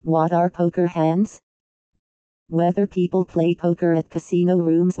What are poker hands? Whether people play poker at casino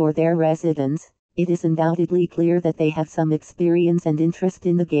rooms or their residence, it is undoubtedly clear that they have some experience and interest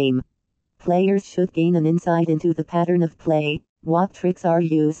in the game. Players should gain an insight into the pattern of play, what tricks are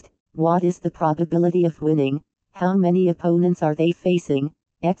used, what is the probability of winning, how many opponents are they facing,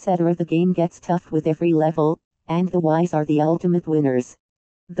 etc. The game gets tough with every level, and the wise are the ultimate winners.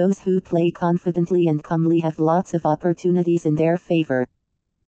 Those who play confidently and calmly have lots of opportunities in their favor.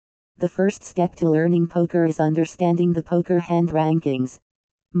 The first step to learning poker is understanding the poker hand rankings.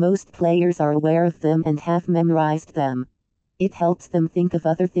 Most players are aware of them and have memorized them. It helps them think of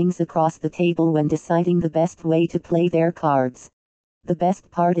other things across the table when deciding the best way to play their cards. The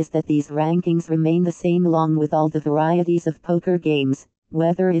best part is that these rankings remain the same along with all the varieties of poker games,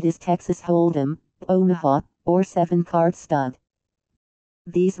 whether it is Texas Hold'em, Omaha, or 7-card stud.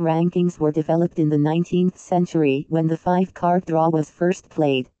 These rankings were developed in the 19th century when the 5-card draw was first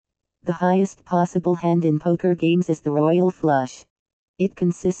played. The highest possible hand in poker games is the royal flush. It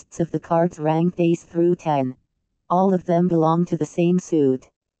consists of the cards ranked ace through 10. All of them belong to the same suit.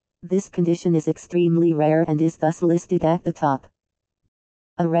 This condition is extremely rare and is thus listed at the top.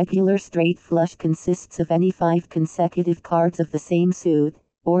 A regular straight flush consists of any 5 consecutive cards of the same suit,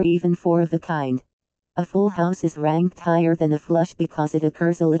 or even 4 of a kind. A full house is ranked higher than a flush because it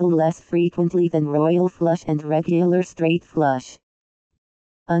occurs a little less frequently than royal flush and regular straight flush.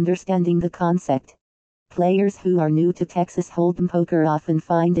 Understanding the concept. Players who are new to Texas Hold'em poker often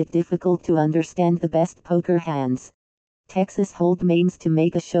find it difficult to understand the best poker hands. Texas Hold'em aims to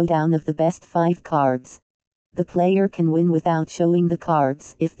make a showdown of the best 5 cards. The player can win without showing the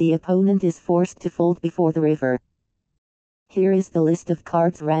cards if the opponent is forced to fold before the river. Here is the list of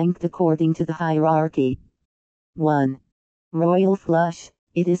cards ranked according to the hierarchy. 1. Royal flush.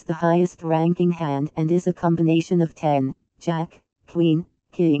 It is the highest ranking hand and is a combination of 10, Jack, Queen,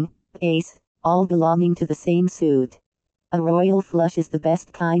 King, Ace, all belonging to the same suit. A royal flush is the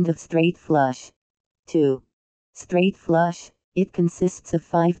best kind of straight flush. 2. Straight flush. It consists of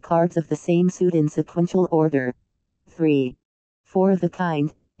 5 cards of the same suit in sequential order. 3. 4 of a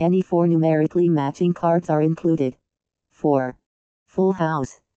kind. Any 4 numerically matching cards are included. 4. Full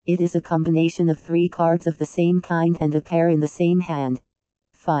house. It is a combination of 3 cards of the same kind and a pair in the same hand.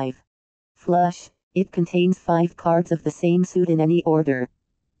 5. Flush. It contains 5 cards of the same suit in any order.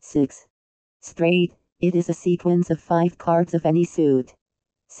 6. Straight. It is a sequence of 5 cards of any suit.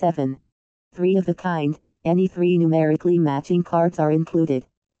 7. 3 of a kind. Any 3 numerically matching cards are included.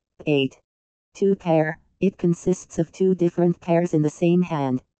 8. 2 pair. It consists of 2 different pairs in the same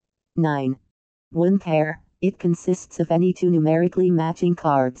hand. 9. 1 pair. It consists of any 2 numerically matching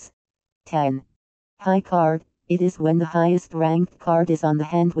cards. 10. High card. It is when the highest ranked card is on the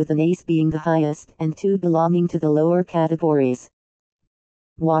hand with an ace being the highest and 2 belonging to the lower categories.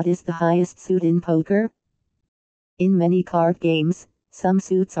 What is the highest suit in poker? In many card games, some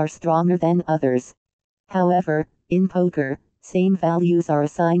suits are stronger than others. However, in poker, same values are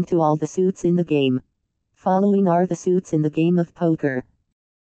assigned to all the suits in the game. Following are the suits in the game of poker.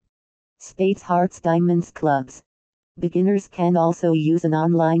 Spades, hearts, diamonds, clubs. Beginners can also use an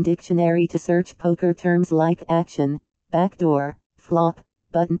online dictionary to search poker terms like action, backdoor, flop,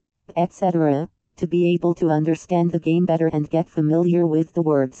 button, etc., to be able to understand the game better and get familiar with the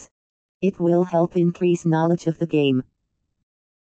words. It will help increase knowledge of the game.